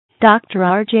Dr.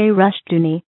 R.J.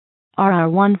 Rushdoony, RR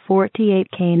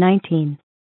 148K19.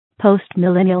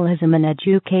 Postmillennialism in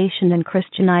Education and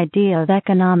Christian Idea of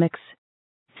Economics.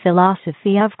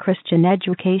 Philosophy of Christian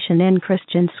Education in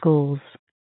Christian Schools.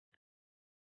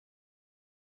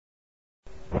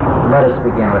 Let us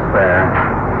begin with prayer.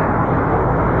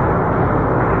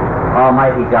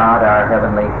 Almighty God, our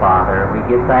Heavenly Father, we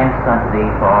give thanks unto Thee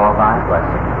for all Thy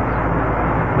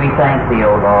blessings. We thank Thee,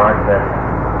 O Lord, that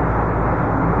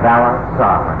Thou art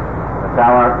sovereign, that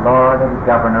Thou art Lord and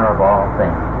Governor of all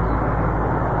things,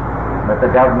 that the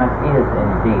government is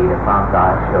indeed upon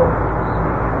Thy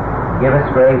shoulders. Give us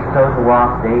grace so to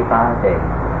walk day by day,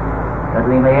 that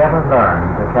we may ever learn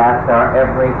to cast our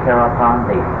every care upon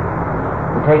Thee,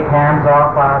 to take hands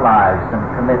off our lives and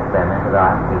commit them into Thy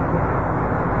keeping.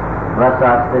 Bless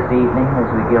us this evening as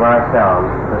we give ourselves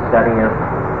to the study of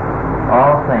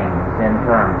all things in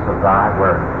terms of Thy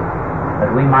Word, that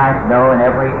we might know in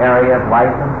every area of life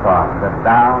and thought that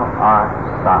Thou art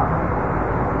sovereign.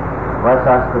 Bless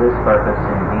us for this purpose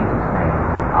in Jesus' name.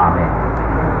 Amen.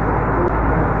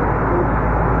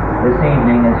 This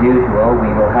evening, as usual,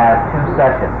 we will have two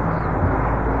sessions.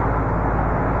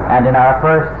 And in our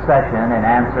first session, in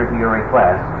answer to your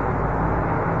request,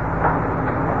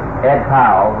 Ed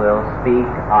Powell will speak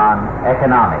on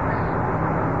economics,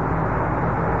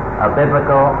 a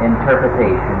biblical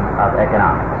interpretation of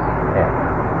economics. Ed.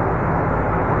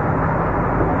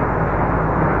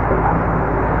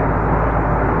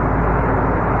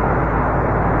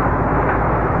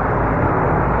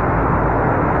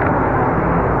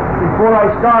 Before I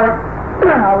start,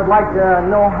 I would like to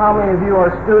know how many of you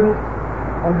are students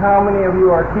and how many of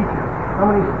you are teachers.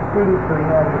 How many students do we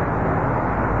have here?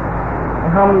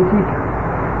 And how many teachers?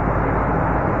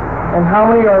 And how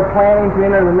many are planning to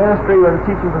enter the ministry or the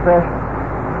teaching profession?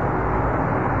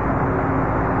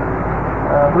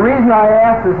 The reason I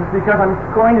ask this is because I'm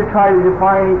going to try to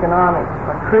define economics,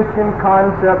 a Christian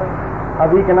concept of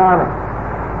economics.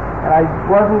 And I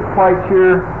wasn't quite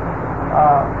sure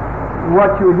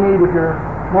what you would need if you're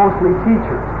mostly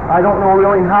teachers. I don't know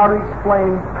really how to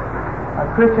explain a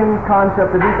Christian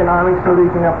concept of economics so that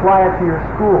you can apply it to your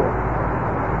school.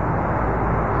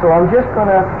 So I'm just going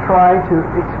to try to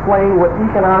explain what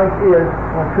economics is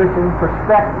from a Christian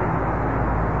perspective.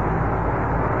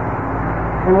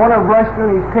 In one of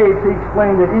Rushdoony's tapes, he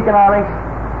explained that economics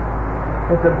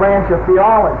is a branch of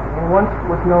theology and once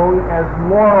was known as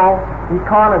moral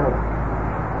economy.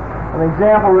 An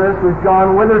example of this was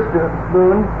John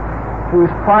Witherspoon, who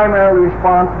is primarily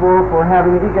responsible for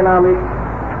having economic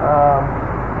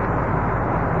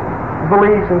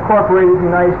beliefs incorporated in the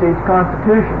United States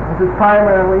Constitution. This is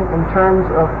primarily in terms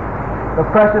of the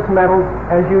precious metals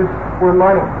as used for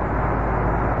money.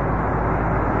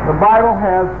 The Bible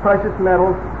has precious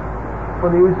metals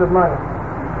for the use of money.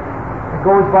 It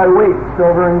goes by weight,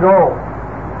 silver and gold.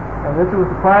 And this was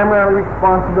the primary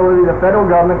responsibility of the federal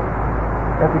government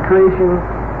at the creation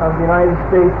of the United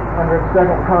States under its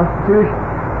second Constitution,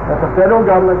 that the federal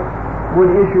government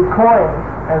would issue coins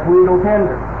as legal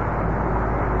tender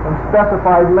in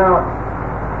specified amounts.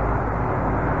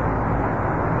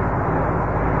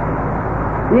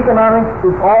 Economics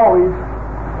is always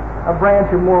a branch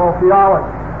of moral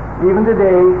theology. Even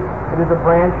today, it is a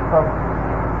branch of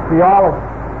theology.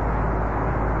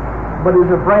 But it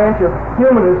is a branch of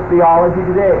humanist theology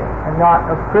today, and not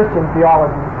of Christian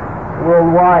theology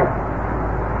worldwide.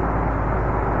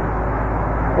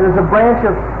 It is a branch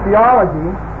of theology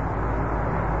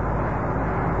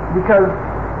because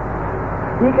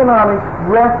economics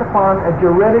rests upon a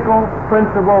juridical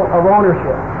principle of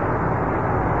ownership.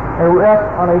 It rests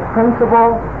on a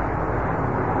principle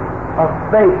of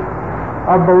faith,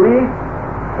 of belief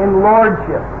in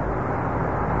lordship.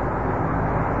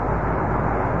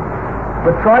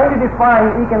 But trying to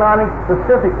define economics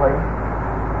specifically,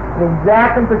 an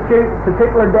exact and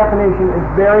particular definition is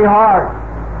very hard.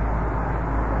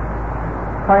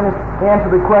 Trying to answer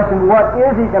the question, what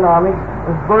is economics,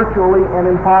 is virtually an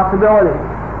impossibility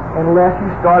unless you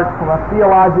start from a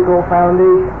theological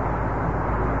foundation.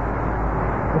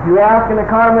 If you ask an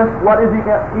economist, what is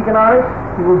economics,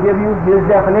 he will give you his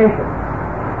definition.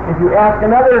 If you ask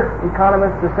another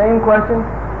economist the same question,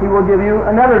 he will give you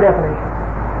another definition.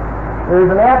 There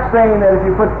is an apt saying that if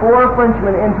you put 4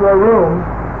 Frenchmen into a room,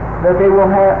 that they will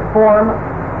form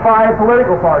 5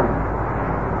 political parties.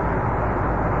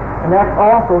 And that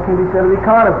also can be said of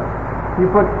economists. You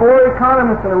put 4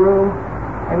 economists in a room,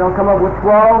 and they'll come up with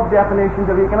 12 definitions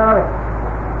of economics,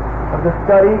 of the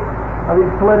study of the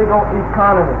political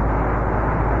economy.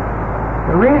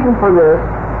 The reason for this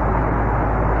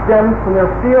stems from their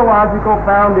theological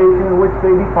foundation in which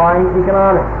they define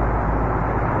economics.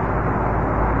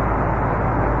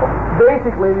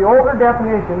 basically, the older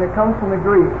definition that comes from the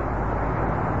Greek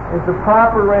is the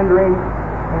proper rendering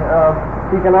of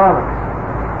economics.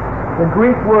 The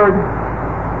Greek word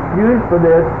used for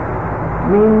this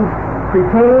means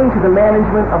pertaining to the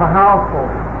management of a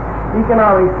household.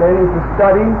 Economics, then, is the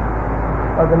study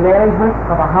of the management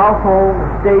of a household, a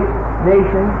state,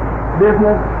 nation,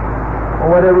 business, or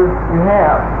whatever you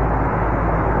have.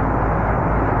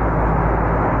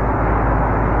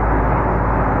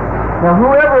 Now,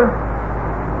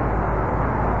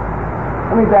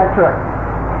 let me backtrack.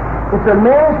 It's the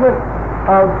management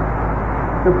of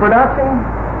the production,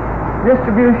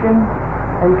 distribution,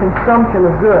 and consumption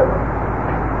of goods.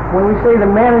 When we say the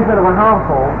management of a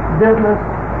household, business,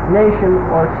 nation,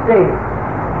 or state,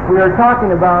 we are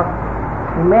talking about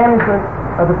the management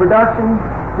of the production,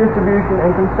 distribution,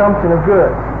 and consumption of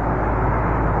goods.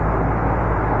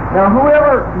 Now,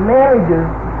 whoever manages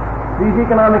these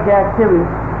economic activities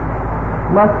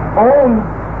must own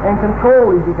and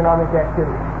control these economic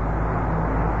activities.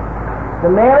 The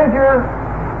manager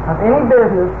of any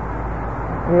business,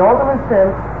 in the ultimate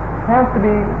sense, has to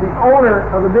be the owner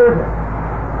of the business.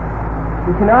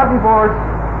 You cannot divorce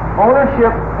ownership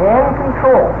and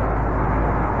control.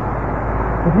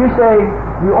 If you say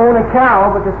you own a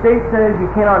cow, but the state says you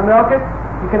cannot milk it,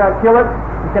 you cannot kill it,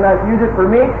 you cannot use it for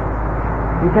meat,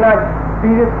 you cannot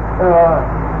feed it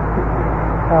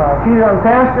on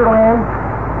pasture land,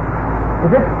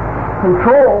 if it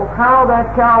controls how that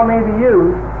cow may be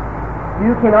used,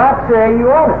 you cannot say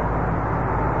you own it.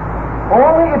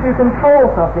 Only if you control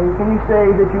something can you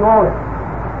say that you own it.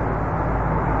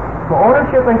 So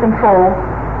ownership and control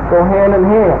go hand in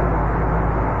hand.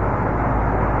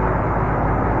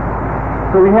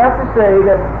 So we have to say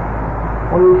that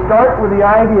when we start with the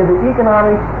idea that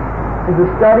economics is the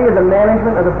study of the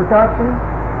management of the production,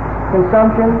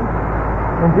 consumption,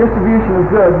 and distribution of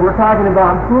goods, we're talking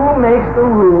about who makes the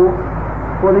rules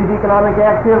for these economic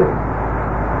activities.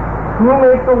 Who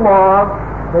makes the laws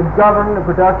that govern the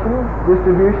production,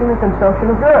 distribution, and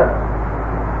consumption of goods?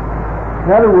 In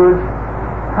other words,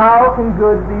 how can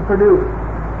goods be produced?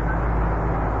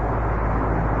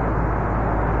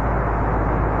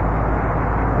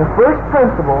 The first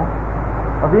principle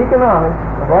of economics,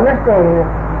 of understanding it,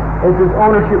 is this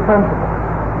ownership principle.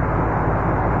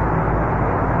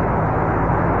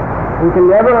 We can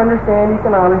never understand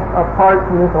economics apart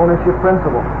from this ownership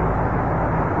principle.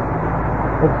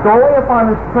 It's solely upon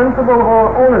this principle of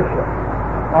ownership,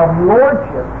 of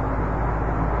lordship,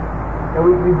 that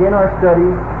we begin our study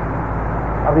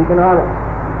of economics.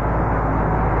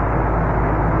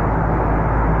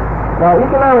 Now,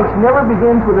 economics never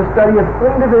begins with a study of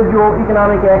individual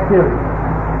economic activity.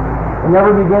 It never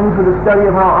begins with a study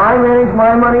of how I manage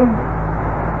my money,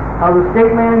 how the state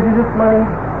manages its money,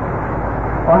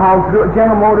 or how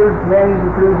General Motors manages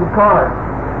and produces cars.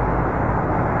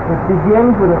 It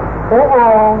begins with an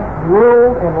overall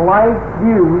world and life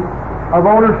view of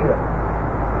ownership.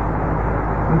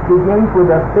 It begins with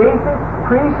a basic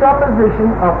presupposition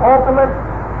of ultimate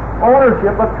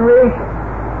ownership of creation,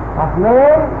 of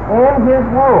man and his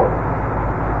world.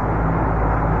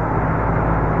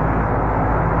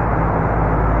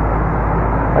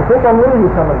 I think I'm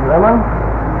losing some of you, am I?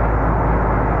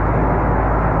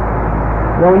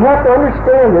 Now we have to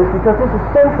understand this because this is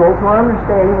central to our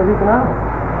understanding of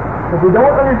economics. If we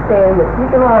don't understand that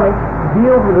economics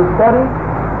deals with the study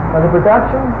of the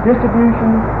production,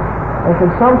 distribution, and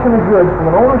consumption of goods from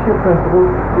an ownership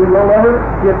principle, we will never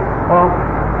get off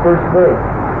first base.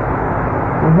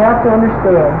 We have to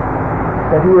understand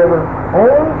that whoever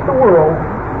owns the world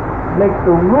makes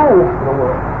the rules for the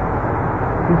world.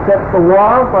 He sets the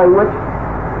laws by which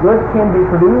goods can be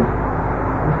produced,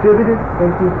 distributed,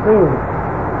 and consumed.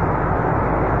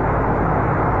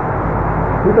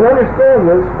 You can understand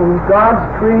this from God's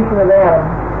creation of Adam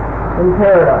in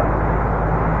paradise,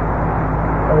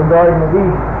 in the Garden of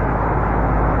Eden.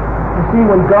 You see,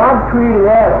 when God created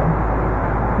Adam,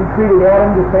 He created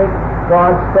Adam to think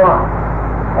God's thought.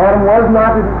 Adam was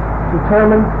not to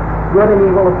determine good and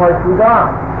evil apart from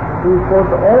God. He was supposed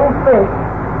to only think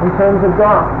in terms of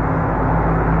God.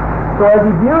 So as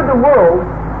He viewed the world,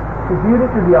 He viewed it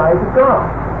through the eyes of God.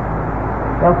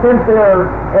 Now, since there are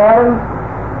Adam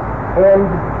and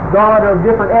God are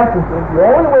different essences, the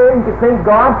only way you can think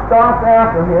God's thoughts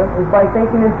after Him is by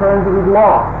thinking in terms of His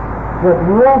law, that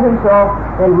rules Himself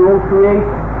and rules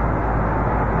creation.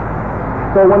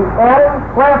 So when Adam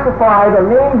classified or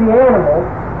named the animals,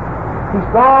 he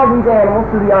saw these animals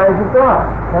through the eyes of God.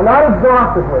 Now, not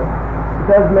exhaustively,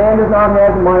 because man does not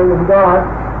have the mind of God,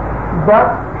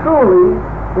 but truly,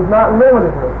 is not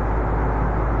limitedly.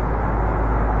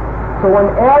 So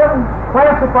when Adam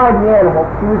classified the animals,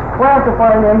 he was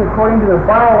classifying them according to their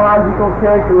biological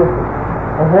characteristics.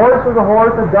 A horse was a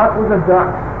horse, a duck was a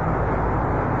duck.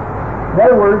 In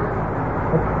other words,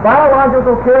 the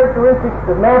biological characteristics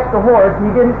that matched the horse, he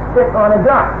didn't stick on a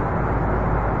duck.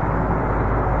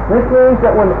 This means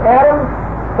that when Adam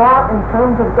thought in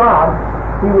terms of God,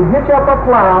 he would hitch up a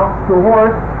plow to a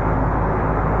horse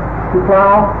to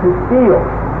plow his field.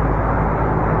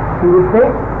 He would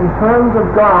think in terms of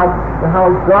God and how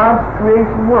God's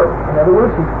creation works. In other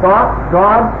words, he thought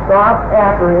God's thoughts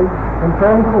after him in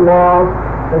terms of the laws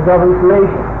that govern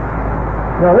creation.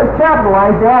 Now this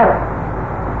capitalized Adam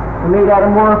and made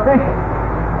Adam more efficient.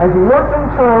 As he worked in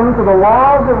terms of the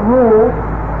laws that rule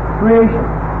creation,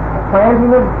 the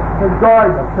planting of his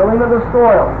garden, the tilling of the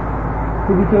soil,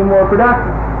 he became more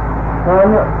productive. Now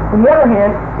on the other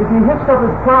hand, if he hitched up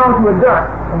his plow to a duck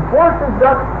and forced his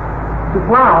duck to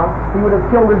plow, he would have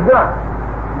killed his duck.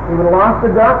 He would have lost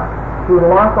the duck, he would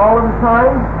have lost all of his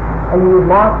time, and he would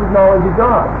have lost his knowledge of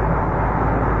God.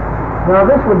 Now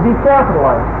this would be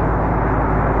capitalized.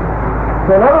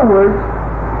 So in other words,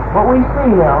 what we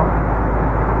see now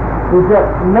is that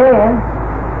man,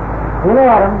 in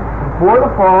Adam, before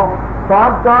the fall,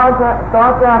 thought God's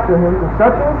thoughts after him to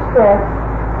such an extent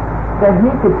that he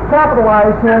could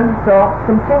capitalize himself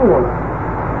continually.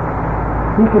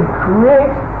 He could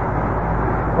create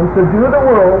and subdue the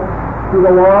world through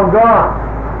the law of God.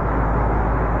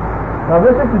 Now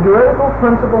this is the juridical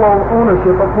principle of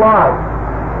ownership applied.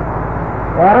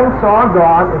 Adam saw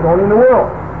God as owning the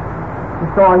world. He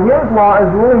saw his law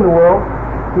as ruling the world.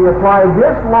 He applied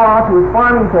this law to his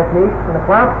farming techniques and the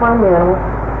classifying animals,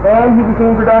 and he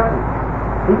became productive.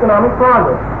 Economic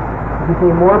progress. He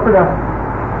became more productive.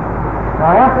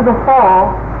 Now after the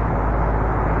fall,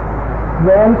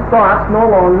 man's thoughts no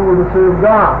longer were to serve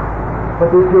God. But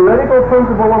this juridical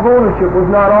principle of ownership was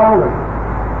not altered.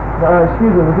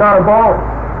 Was not abolished.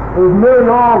 It was merely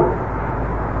altered.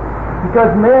 Because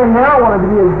man now wanted to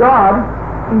be as God,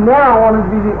 he now wanted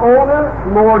to be the owner,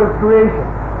 Lord of creation.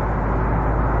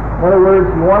 In other words,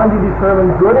 he wanted to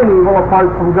determine good and evil apart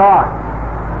from God.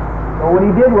 So what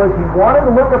he did was he wanted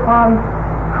to look upon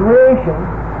creation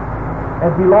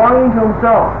as belonging to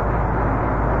himself.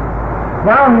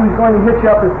 Now he was going to hitch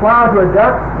up his plow to a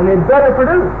duck, and it better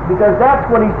produce, because that's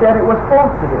what he said it was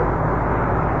supposed to do.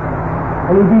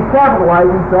 And he decapitalized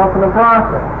himself in the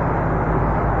process.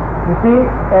 You see,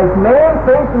 as man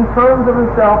thinks in terms of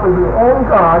himself as his own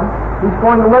God, he's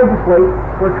going to legislate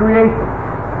for creation.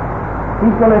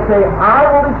 He's going to say, I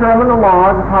will determine the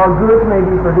laws of how goods may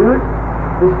be produced,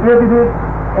 distributed,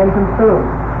 and consumed.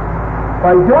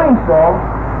 By doing so,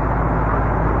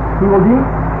 he will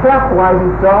decapitalize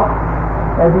himself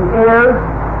as he errs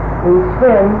in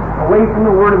sin away from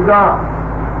the Word of God.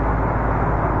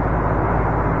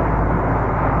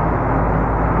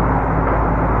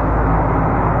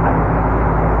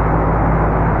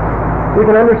 We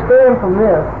can understand from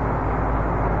this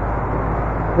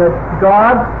that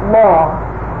God's law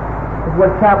is what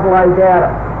capitalized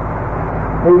Adam,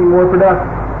 made him more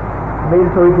productive, made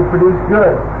it so he could produce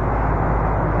good.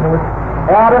 And it was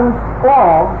Adam's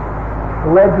fall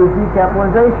that led to his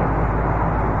decapitalization,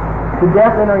 to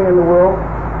death entering in the world,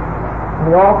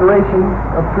 and the alteration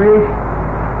of creation.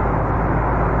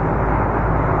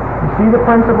 You see the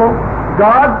principle?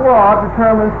 God's law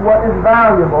determines what is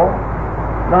valuable,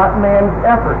 not man's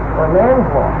effort or man's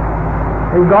law.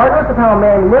 Regardless of how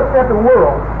man looks at the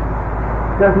world,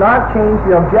 does not change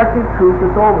the objective truth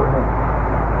that's over him.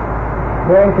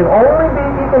 Man can only be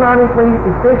economically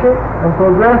efficient and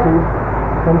progressive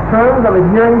in terms of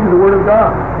adhering to the Word of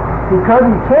God, because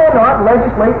he cannot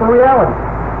legislate for reality.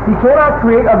 He cannot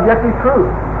create objective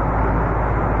truth.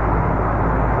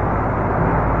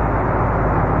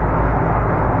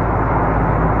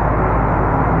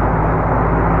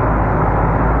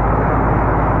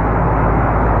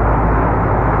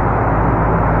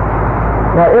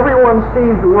 Now, everyone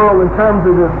sees the world in terms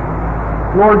of this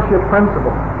lordship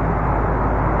principle.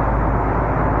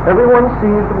 Everyone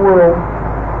sees the world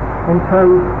in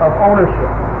terms of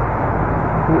ownership.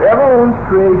 Whoever owns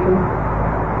creation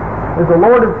is the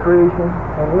Lord of creation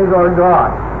and is our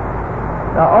God.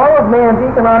 Now, all of man's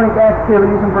economic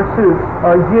activities and pursuits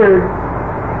are geared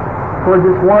toward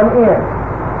this one end,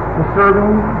 to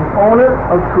serving the owner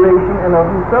of creation and of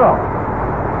himself.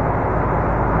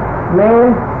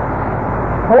 Man's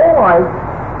whole life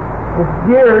is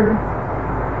geared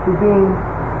to being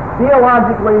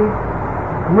theologically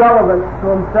relevant to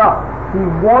himself. He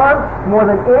wants, more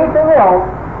than anything else,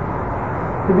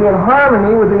 to be in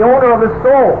harmony with the owner of his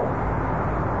soul.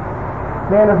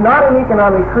 Man is not an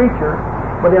economic creature,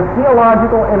 but a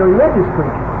theological and religious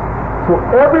creature. So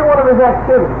every one of his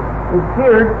activities is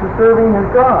geared to serving his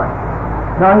God.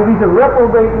 Now, if he's a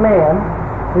reprobate man,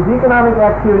 his economic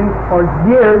activities are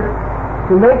geared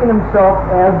to making himself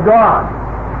as God.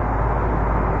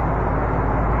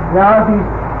 Now, if he's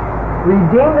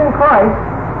redeemed in Christ,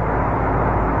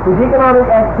 his economic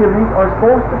activities are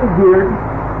supposed to be geared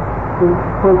to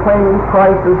proclaiming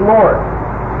Christ as Lord.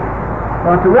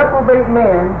 Now, to reprobate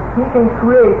man, he can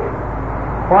create,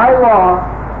 by law,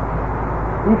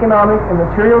 economic and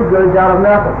material goods out of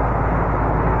nothing.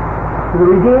 To the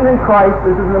redeemed in Christ,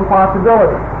 this is an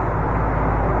impossibility.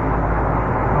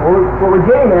 What we're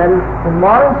getting at is, in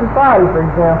modern society, for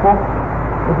example,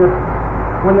 is that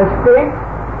when the state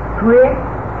creates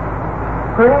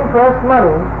printing press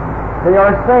money, they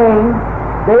are saying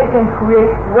they can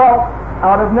create wealth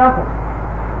out of nothing.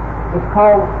 It's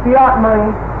called fiat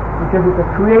money because it's a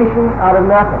creation out of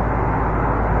nothing.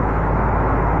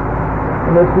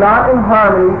 And it's not in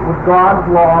harmony with God's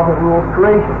law that rules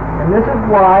creation. And this is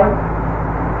why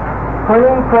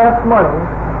printing press money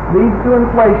leads to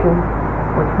inflation,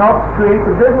 which helps create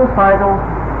the business cycle,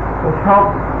 which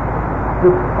helps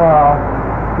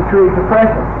to create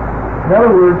depression. In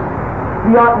other words,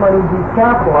 fiat money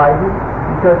decapitalizes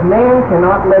because man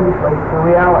cannot legislate for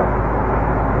reality.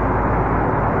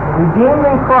 The redeemed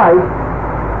in Christ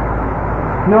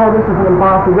know this is an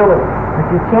impossibility, that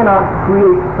you cannot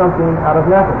create something out of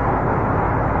nothing.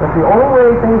 But the only way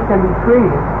things can be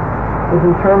created is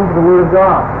in terms of the Word of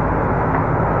God.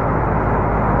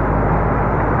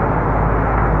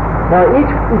 Now,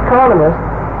 each economist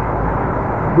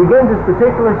begins his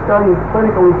particular study of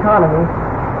political economy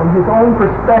from his own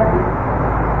perspective.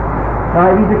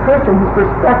 Now, if he's a Christian, his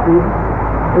perspective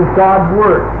is God's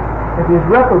Word. If he's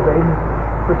reprobate, his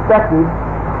perspective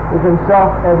is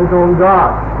himself as his own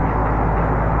God.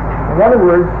 In other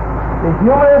words, the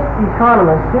humanist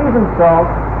economist sees himself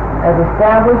as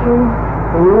establishing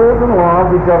the rules and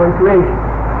laws that govern creation.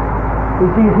 He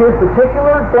sees his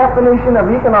particular definition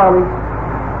of economics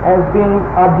as being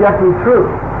objective truth,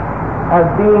 as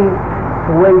being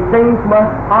the way things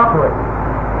must operate.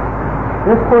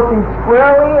 This puts him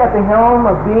squarely at the helm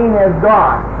of being as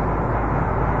God,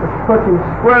 which puts him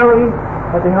squarely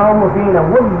at the helm of being a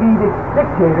would-be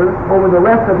dictator over the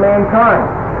rest of mankind,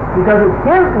 because it's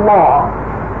his law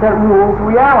that rules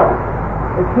reality.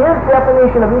 It's his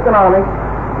definition of economics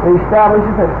that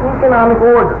establishes an economic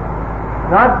order,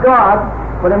 not God,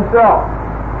 but himself.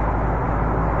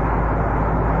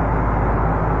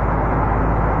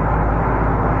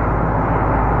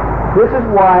 This is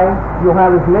why you'll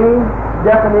have as many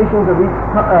definitions of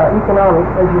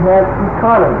economics as you have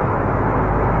economists.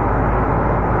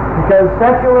 Because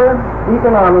secular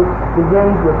economics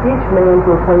begins with each man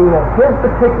proclaiming that his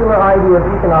particular idea of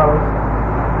economics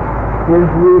is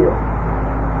real,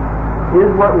 is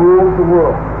what rules the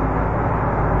world.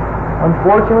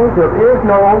 Unfortunately, there is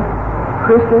no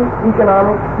Christian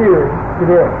economic theory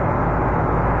today.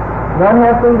 None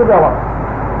has been developed.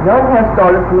 None has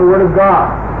started from the Word of God.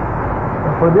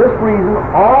 And for this reason,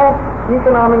 all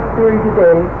economic theory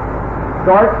today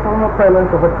starts from the premise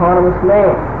of autonomous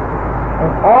man. And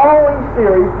all these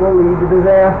theories will lead to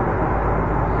disaster.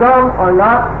 Some are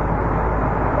not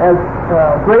as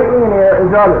greatly in error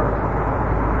as others.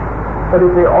 But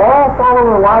if they all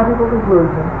follow a logical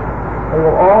conclusion, they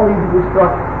will all lead to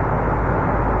destruction.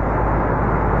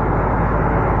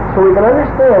 So we can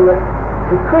understand that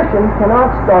the Christian cannot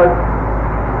start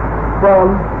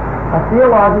from a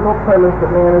theological premise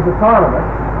that man is autonomous,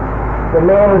 that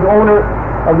man is owner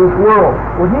of this world.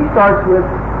 What he starts with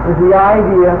is the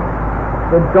idea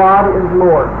that God is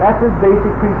Lord. That's his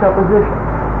basic presupposition.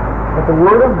 That the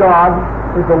Word of God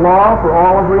is the law for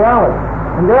all of reality.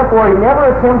 And therefore he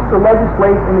never attempts to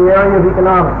legislate in the area of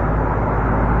economics.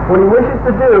 What he wishes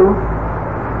to do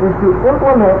is to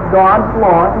implement God's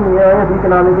law in the area of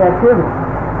economic activity.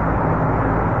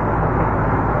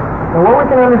 Now what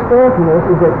we can understand from this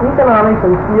is that economics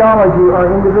and theology are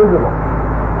indivisible.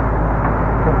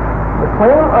 The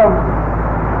claim of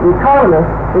the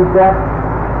economist is that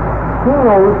he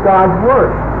knows God's Word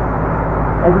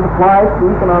as it applies to the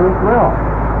economic realm.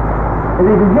 If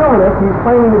he's a humanist, he's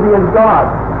claiming to be as God.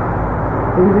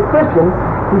 If he's a Christian,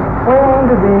 he's claiming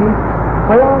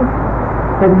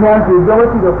that he has the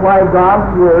ability to apply God's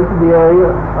Word to the area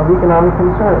of economic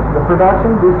concerns, the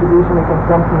production, distribution, and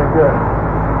consumption of goods.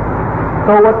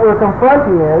 So what we're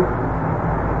confronting is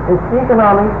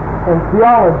economics and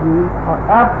theology are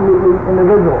absolutely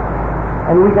indivisible.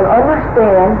 And we can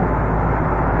understand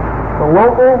the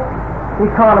local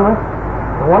economist,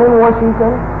 the one in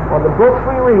Washington, or the books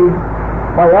we read,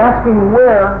 by asking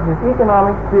where his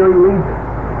economic theory leads us.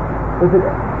 Does it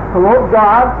promote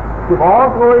God? give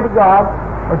all glory to God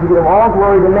or to give all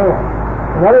glory to man.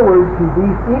 In other words, do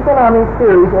these economic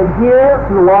theories adhere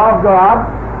to the law of God,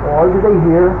 or do they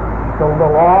adhere to the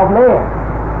law of man?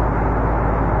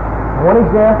 One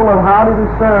example of how to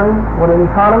discern what an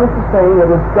economist is saying,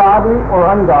 whether it's godly or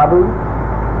ungodly,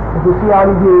 is to see how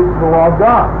he adheres to the law of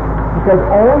God. Because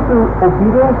only through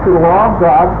obedience to the law of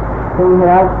God can we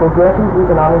have progressive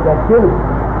economic activity.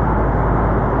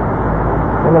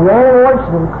 And the man in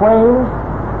Washington claims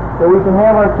that we can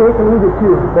have our cake and eat it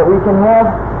too, that we can have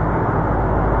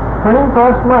printing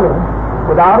press money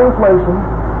without inflation.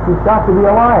 He's got to be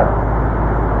a liar.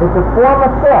 It's a form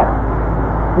of theft,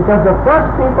 because the first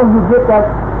people who get that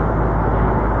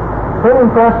printing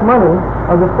press money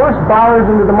are the first buyers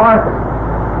into the market.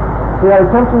 They are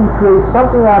attempting to create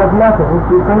something out of nothing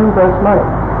through printing press money,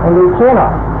 and they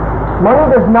cannot. Money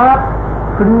does not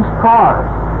produce cars,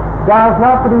 does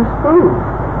not produce food.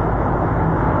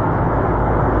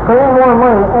 Printing more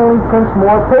money only prints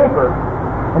more paper,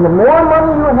 and the more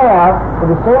money you have for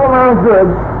the same amount of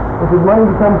goods, the money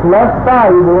becomes less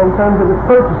valuable in terms of its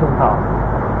purchasing power.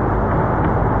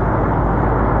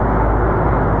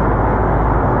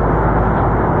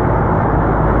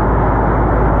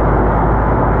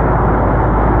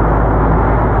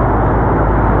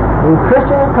 The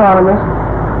Christian economist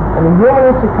and the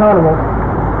humanist economist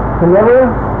can never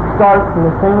start from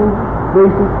the same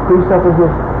basic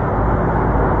presupposition.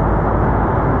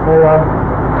 They are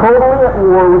totally at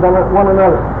war with one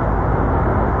another.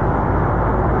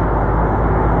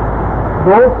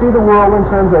 Both see the world in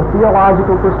terms of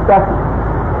theological perspective,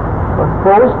 but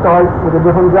both start with a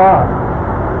different God.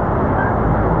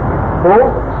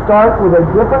 Both start with a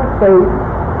different faith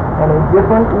and a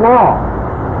different law.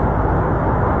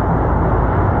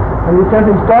 And because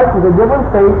they start with a different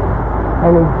faith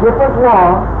and a different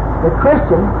law, the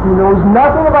Christian, who knows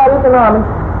nothing about economics,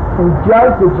 can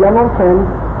judge the general trend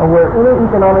of where any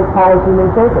economic policy may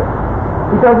take us,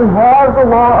 because he has the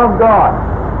law of God.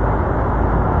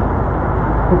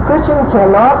 The Christian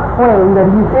cannot claim that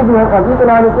he is ignorant of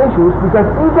economic issues, because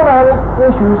economic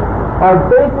issues are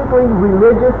basically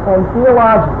religious and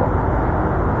theological.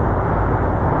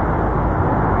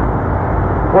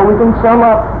 What we can sum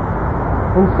up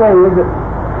and say is that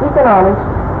economics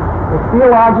is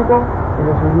theological, it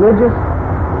is religious,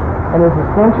 and is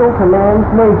essential to man's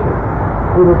nature.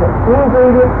 It is an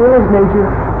ingredient in his nature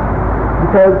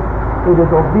because it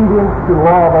is obedience to the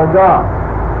law of our God.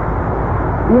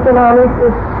 Economics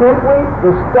is simply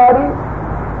the study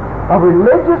of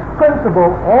religious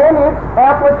principle and its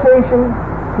application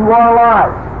to our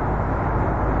lives.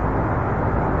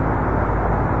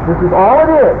 This is all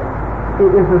it is.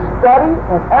 It is the study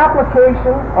and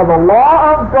application of the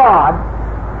law of God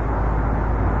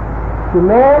to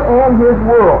man and his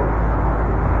world.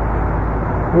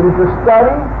 It is the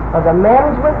study of the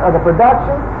management of the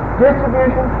production,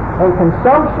 distribution, and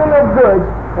consumption of goods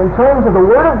in terms of the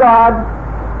Word of God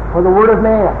or the Word of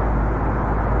man.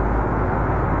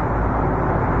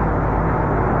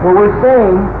 What we're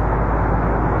saying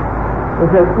is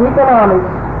that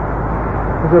economics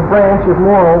is a branch of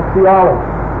moral theology.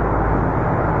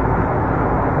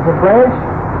 It's a branch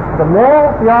of the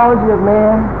moral theology of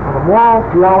man or the moral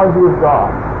theology of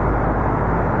God.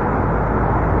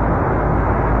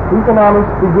 Economics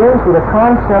begins with a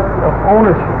concept of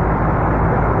ownership.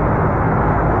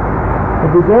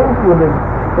 It begins with an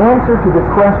answer to the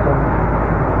question,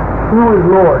 who is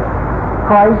Lord,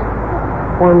 Christ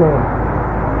or man?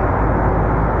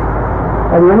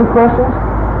 Are there any questions?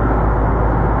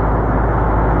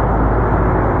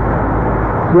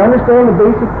 Do you understand the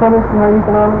basic premise behind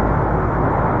economics?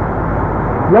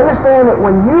 Do you understand that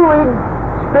when you read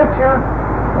Scripture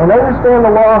and understand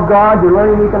the law of God, you're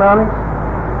learning economics?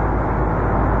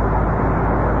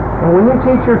 And when you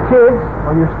teach your kids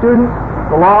or your students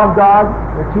the law of God,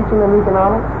 you're teaching them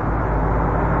economics?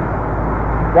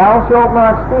 Thou shalt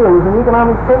not steal is an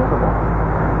economic principle.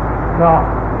 Now,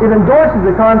 it endorses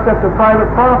the concept of private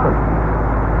property.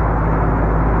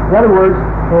 In other words,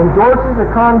 it endorses the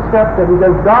concept that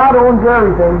because God owns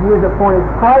everything, He has appointed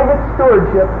private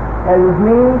stewardship as His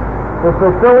means for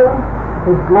fulfilling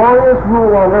His glorious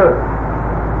rule on earth.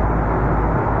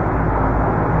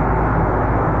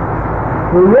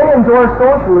 When they endorse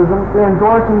socialism, they're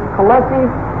endorsing collective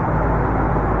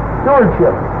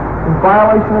stewardship in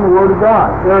violation of the Word of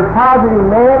God. They're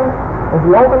positing man as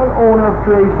the ultimate owner of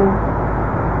creation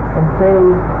and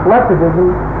saying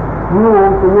collectivism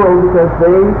rules the world because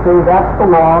they say that's the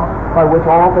law by which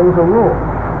all things are ruled.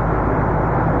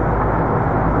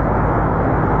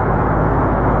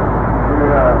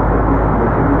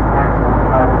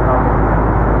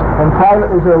 And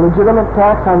private, is there a legitimate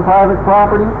tax on private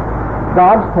property?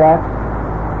 God's tax.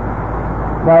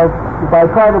 Now, by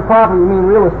private property, you mean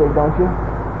real estate, don't you?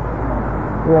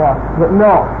 Yeah, but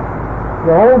no.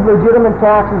 The only legitimate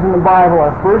taxes in the Bible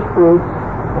are first fruits,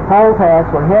 the poll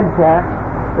tax or head tax,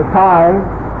 the tithe,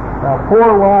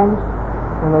 poor loans,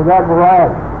 and of that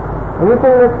variety.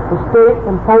 Anything that the state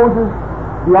imposes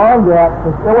beyond that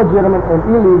is illegitimate and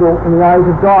illegal in the eyes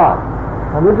of God.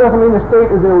 Now, this doesn't mean the state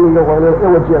is illegal or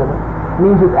illegitimate. It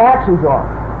means its actions are.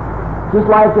 Just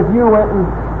like if you went and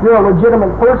you're a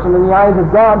legitimate person in the eyes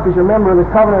of God because you're a member of the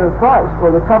covenant of Christ or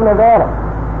the covenant of Adam.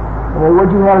 In other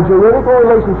words, you have a juridical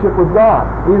relationship with God,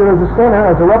 either as a sinner,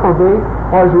 as a reprobate,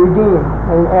 or as a redeemed,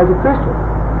 and as a Christian.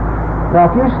 Now,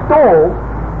 if you stole,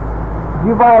 if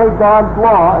you violate God's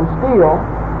law and steal,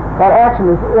 that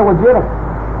action is illegitimate.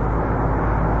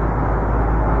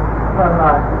 From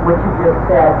what you just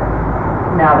said,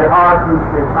 now there are groups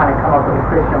that are trying to come up with a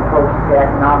Christian approach to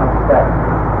economics, but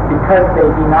because they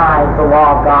deny the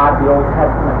law of God, the Old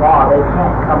Testament law, they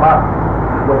can't come up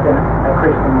with a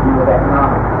Christian view of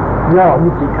economics. No.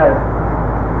 Because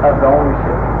of the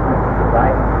ownership principle,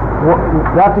 right? Well,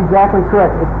 that's exactly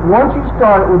correct. Once you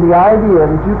start with the idea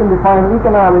that you can define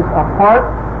economics apart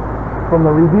from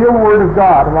the revealed Word of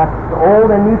God, and that's the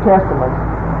Old and New Testament,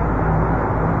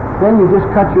 then you just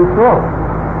cut your throat.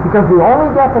 Because the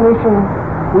only definition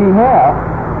we have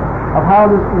of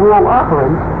how this world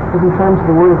operates is in terms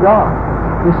of the Word of God.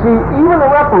 You see, even a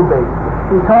reprobate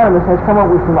economist has come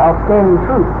up with some outstanding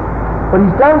truth. But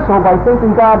he's done so by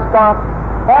thinking God stopped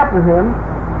after him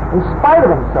in spite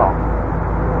of himself.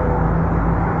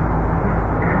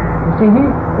 You see,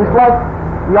 it's like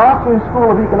the Austrian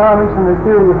School of Economics and the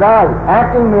theory of value.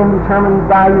 Acting men determine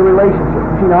value relationships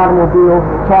between automobiles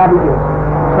and cabbages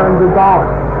in terms of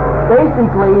dollars.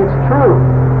 Basically, it's true.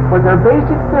 But their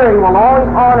basic theory will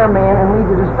always honor man and lead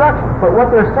to destruction. But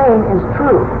what they're saying is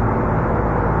true.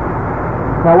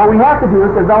 Now, what we have to do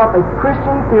is develop a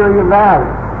Christian theory of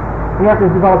value. We have to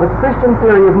develop a Christian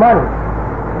theory of money.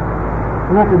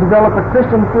 We have to develop a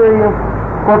Christian theory of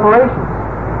corporations.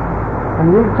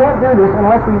 And we can't do this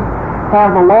unless we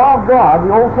have the law of God,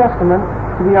 the Old Testament,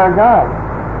 to be our guide.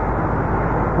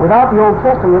 Without the Old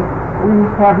Testament, we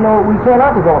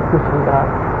cannot develop Christian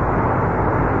economics.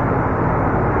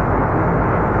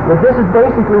 But this is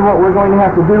basically what we're going to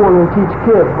have to do when we teach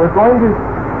kids. We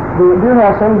do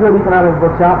have some good economic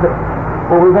books out, but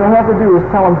what we're going to have to do is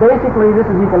tell them basically this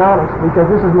is economics because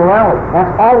this is morality.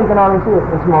 That's all economics is.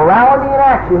 It's morality in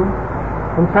action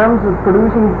in terms of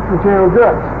producing material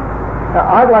goods. Now,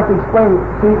 I'd like to explain,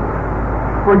 see,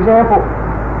 for example,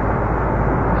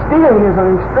 stealing is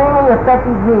an extremely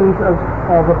effective means of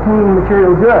obtaining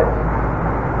material goods.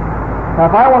 Now,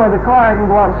 if I wanted a car, I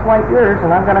can go out and swipe yours,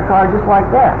 and I've got a car just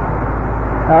like that.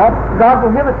 Now, God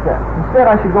prohibits that. Instead,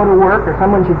 I should go to work, or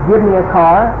someone should give me a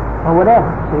car, or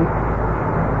whatever, see?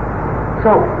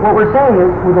 So, what we're saying is,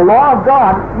 with the law of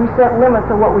God, we set limits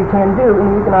to what we can do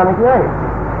in the economic area.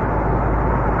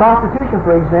 Prostitution,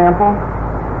 for example,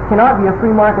 cannot be a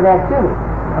free market activity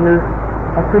under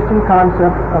a Christian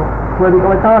concept of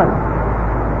political economy.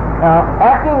 Now,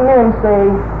 acting men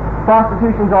say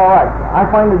prostitution's all right. I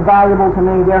find it valuable to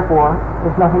me, therefore,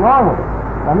 there's nothing wrong with it.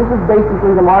 Now, this is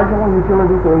basically the marginal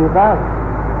utility theory of value.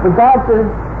 But God says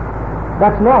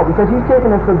that's no, because He's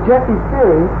taken a subjective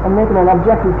theory and making it an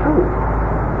objective truth.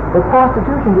 That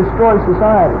prostitution destroys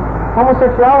society.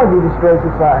 Homosexuality destroys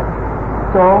society.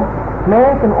 So,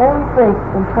 man can only think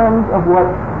in terms of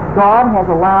what God has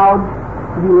allowed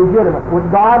to be legitimate, what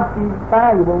God sees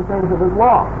valuable in terms of His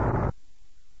law.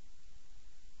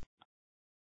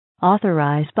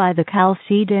 Authorized by the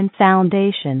Chalcedon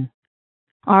Foundation.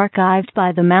 Archived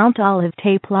by the Mount Olive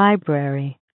Tape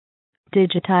Library.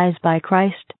 Digitized by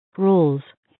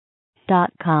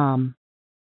ChristRules.com.